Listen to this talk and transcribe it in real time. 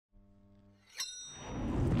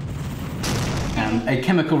and a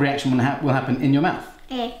chemical reaction will happen in your mouth.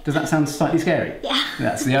 Does that sound slightly scary? Yeah.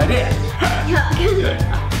 That's the idea. Good.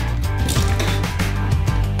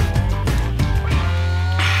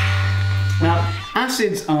 Now,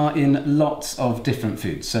 acids are in lots of different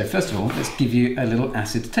foods. So first of all, let's give you a little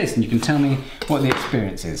acid taste and you can tell me what the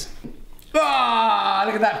experience is. Ah,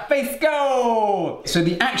 look at that face go! So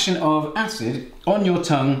the action of acid on your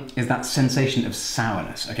tongue is that sensation of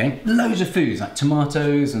sourness, okay? Loads of foods like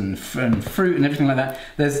tomatoes and fruit and everything like that.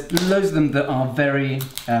 There's loads of them that are very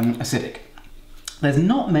acidic. There's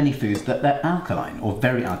not many foods that they're alkaline or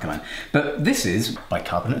very alkaline, but this is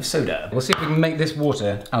bicarbonate of soda. We'll see if we can make this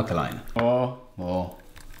water alkaline. More.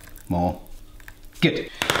 Good.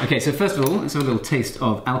 Okay, so first of all, let's have a little taste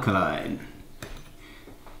of alkaline.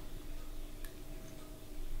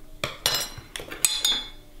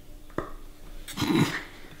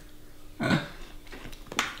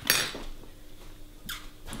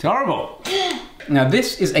 It's horrible. Now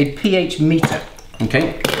this is a pH meter,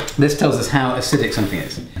 okay? This tells us how acidic something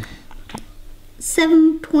is.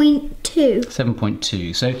 7.2.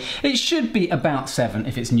 7.2, so it should be about 7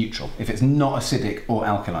 if it's neutral, if it's not acidic or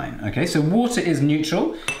alkaline, okay? So water is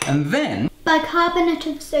neutral, and then... Bicarbonate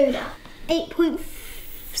of soda,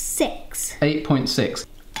 8.6. 8.6.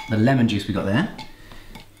 The lemon juice we got there,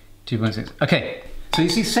 2.6. Okay, so you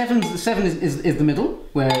see 7 is the middle,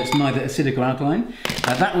 where it's neither acidic or alkaline.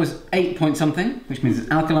 That was 8 point something, which means it's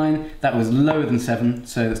alkaline. That was lower than 7,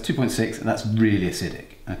 so that's 2.6, and that's really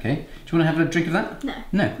acidic. Okay, do you want to have a drink of that? No.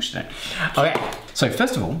 No, of course you don't. Okay, so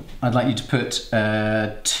first of all, I'd like you to put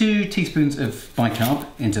 2 teaspoons of bicarb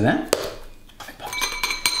into there.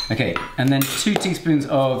 Okay, and then 2 teaspoons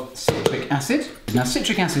of citric acid. Now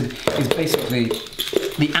citric acid is basically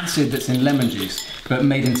the acid that's in lemon juice, but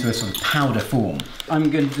made into a sort of powder form.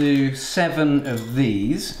 I'm going to do 7 of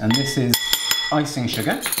these, and this is icing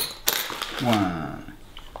sugar. 1,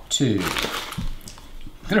 2,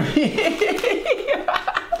 3.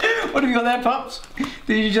 What have you got there, Pops?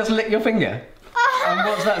 Did you just lick your finger? And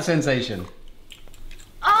what's that sensation?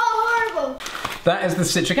 Oh, horrible. That is the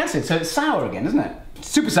citric acid, so it's sour again, isn't it?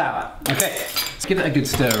 Super sour. Okay, let's give that a good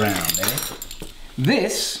stir around, eh?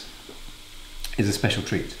 This is a special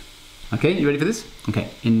treat. Okay, you ready for this? Okay,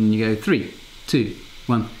 in you go. 3, 2,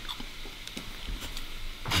 1.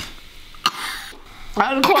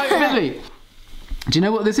 That was quite fizzy. Do you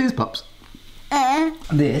know what this is, Pops?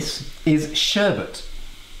 This is sherbet.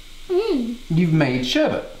 You've made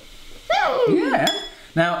sherbet. Yeah.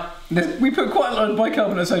 Now, we put quite a lot of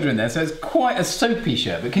bicarbonate of soda in there, so it's quite a soapy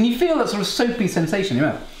sherbet. Can you feel that sort of soapy sensation in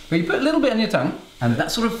your mouth? Where you put a little bit on your tongue, and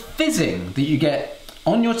that sort of fizzing that you get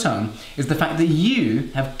on your tongue is the fact that you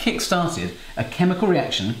have kick-started a chemical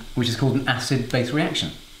reaction, which is called an acid-base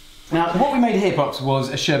reaction. Now, what we made here, Pops, was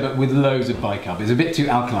a sherbet with loads of bicarb. It's a bit too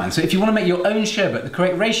alkaline. So if you want to make your own sherbet, the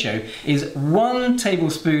correct ratio is 1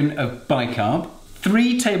 tablespoon of bicarb,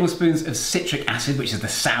 3 tablespoons of citric acid, which is the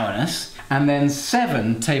sourness, and then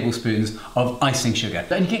 7 tablespoons of icing sugar.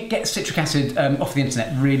 And you can get citric acid off the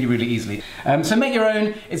internet really, really easily. So make your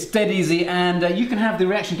own, it's dead easy, and you can have the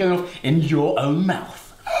reaction going off in your own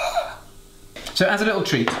mouth. So as a little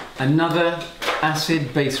treat, another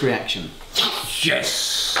acid-base reaction.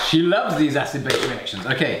 Yes! She loves these acid-base reactions.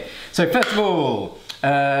 Okay, so first of all,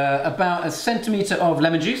 about 1 centimetre of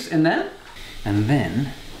lemon juice in there, and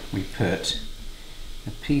then we put a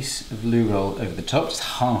piece of loo roll over the top, just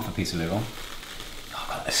half a piece of loo roll. Oh, I've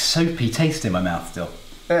got a soapy taste in my mouth still.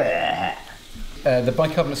 The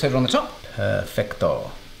bicarbonate soda on the top. Perfecto.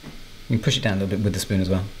 You can push it down a little bit with the spoon as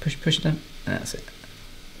well. Push it down. That's it.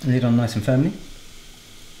 Lid on nice and firmly.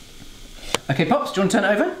 Okay, Pops, do you want to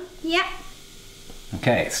turn it over? Yeah.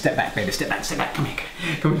 Okay, step back, baby, step back, come here,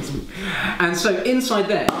 come here. And so inside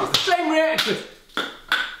there is the same reaction.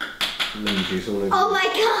 Lemon juice all over. Oh my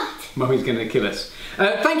god. Mummy's gonna kill us.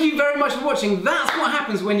 Thank you very much for watching. That's what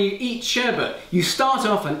happens when you eat sherbet. You start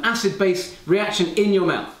off an acid-base reaction in your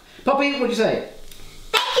mouth. Poppy, what do you say?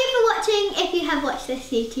 Thank you for watching if you have watched this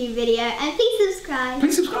YouTube video, and please subscribe.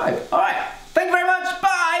 Please subscribe. All right, thank you very much.